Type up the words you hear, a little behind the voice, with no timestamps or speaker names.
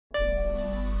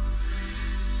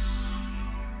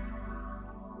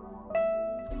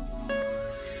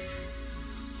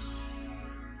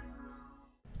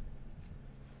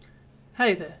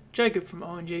Hey there, Jacob from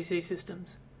ONGC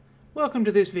Systems. Welcome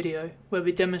to this video where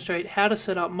we demonstrate how to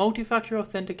set up multi-factor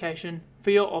authentication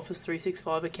for your Office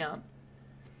 365 account.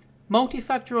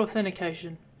 Multi-factor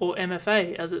authentication, or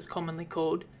MFA as it's commonly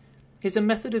called, is a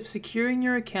method of securing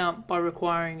your account by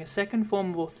requiring a second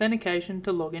form of authentication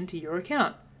to log into your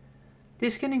account.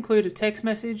 This can include a text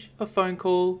message, a phone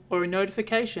call, or a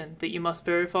notification that you must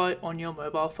verify on your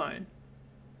mobile phone.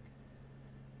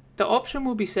 The option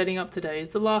we'll be setting up today is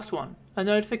the last one, a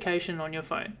notification on your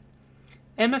phone.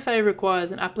 MFA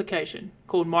requires an application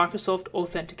called Microsoft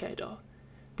Authenticator.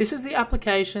 This is the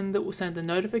application that will send a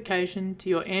notification to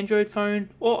your Android phone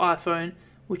or iPhone,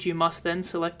 which you must then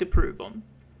select Approve on.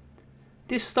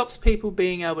 This stops people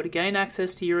being able to gain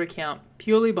access to your account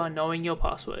purely by knowing your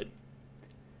password.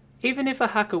 Even if a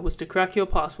hacker was to crack your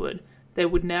password, they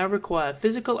would now require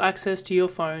physical access to your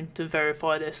phone to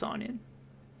verify their sign-in.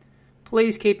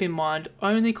 Please keep in mind,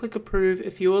 only click Approve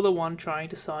if you are the one trying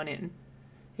to sign in.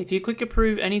 If you click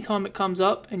Approve anytime it comes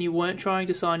up and you weren't trying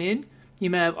to sign in, you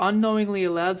may have unknowingly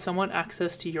allowed someone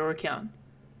access to your account.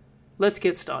 Let's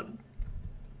get started.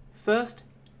 First,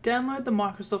 download the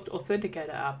Microsoft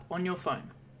Authenticator app on your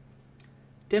phone.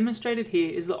 Demonstrated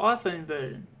here is the iPhone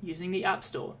version using the App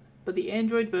Store, but the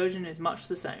Android version is much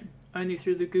the same, only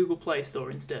through the Google Play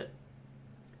Store instead.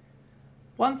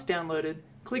 Once downloaded,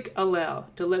 click Allow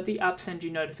to let the app send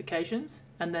you notifications,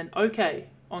 and then OK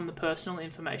on the personal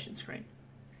information screen.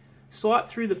 Swipe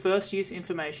through the first use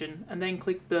information and then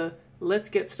click the Let's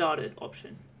Get Started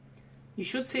option. You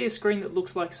should see a screen that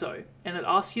looks like so, and it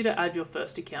asks you to add your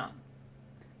first account.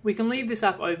 We can leave this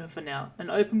app open for now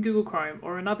and open Google Chrome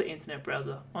or another internet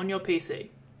browser on your PC.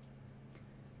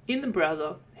 In the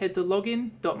browser, head to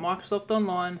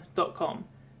login.microsoftonline.com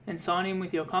and sign in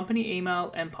with your company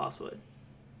email and password.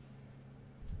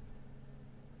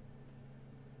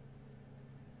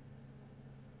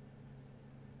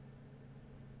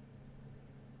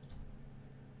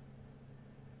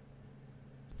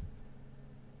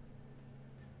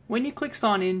 When you click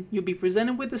Sign In, you'll be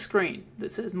presented with a screen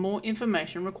that says More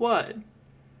information required.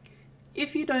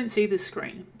 If you don't see this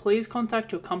screen, please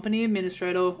contact your company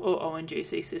administrator or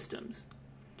ONGC Systems.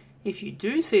 If you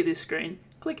do see this screen,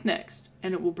 click Next,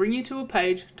 and it will bring you to a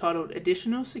page titled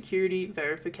Additional Security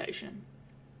Verification.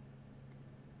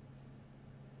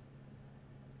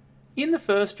 In the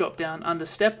first drop-down under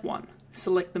Step 1,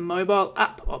 select the Mobile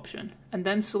App option, and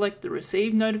then select the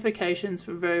Receive Notifications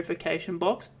for Verification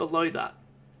box below that.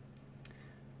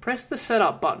 Press the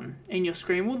Setup button and your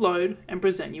screen will load and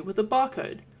present you with a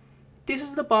barcode. This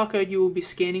is the barcode you will be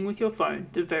scanning with your phone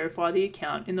to verify the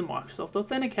account in the Microsoft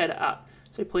Authenticator app,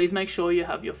 so please make sure you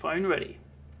have your phone ready.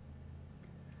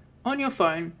 On your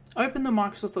phone, open the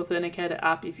Microsoft Authenticator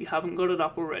app if you haven't got it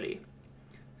up already.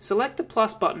 Select the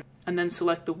plus button and then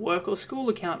select the Work or School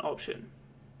account option.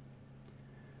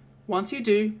 Once you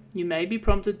do, you may be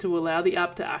prompted to allow the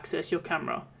app to access your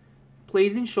camera.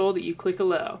 Please ensure that you click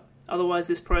Allow. Otherwise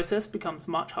this process becomes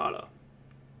much harder.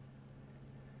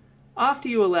 After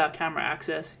you allow camera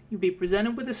access, you'll be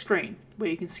presented with a screen where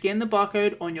you can scan the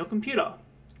barcode on your computer.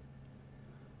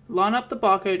 Line up the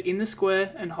barcode in the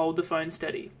square and hold the phone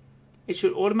steady. It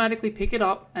should automatically pick it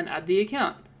up and add the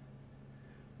account.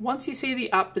 Once you see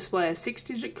the app display a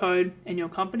 6-digit code and your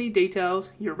company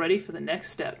details, you're ready for the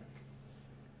next step.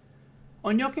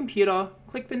 On your computer,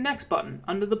 click the Next button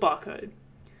under the barcode.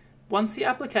 Once the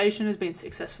application has been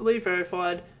successfully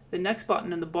verified, the Next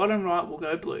button in the bottom right will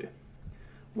go blue.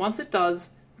 Once it does,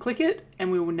 click it and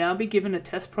we will now be given a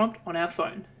test prompt on our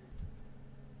phone.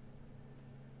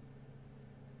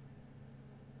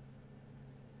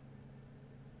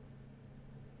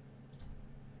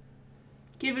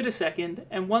 Give it a second,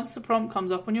 and once the prompt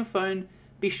comes up on your phone,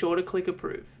 be sure to click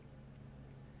Approve.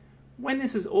 When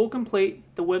this is all complete,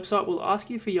 the website will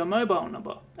ask you for your mobile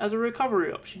number as a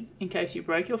recovery option in case you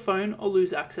break your phone or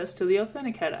lose access to the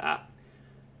Authenticator app.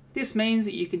 This means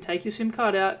that you can take your SIM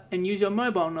card out and use your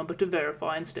mobile number to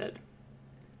verify instead.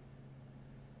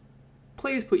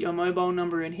 Please put your mobile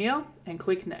number in here and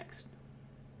click Next.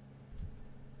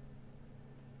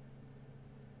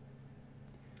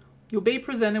 You'll be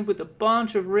presented with a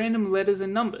bunch of random letters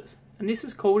and numbers, and this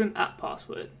is called an app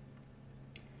password.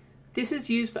 This is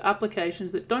used for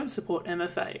applications that don't support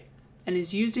MFA and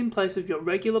is used in place of your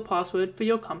regular password for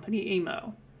your company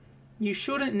email. You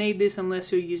shouldn't need this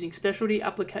unless you're using specialty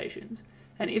applications,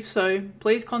 and if so,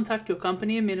 please contact your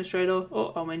company administrator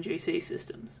or ONGC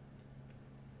Systems.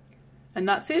 And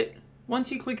that's it. Once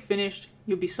you click Finished,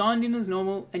 you'll be signed in as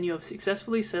normal and you have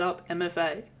successfully set up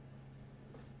MFA.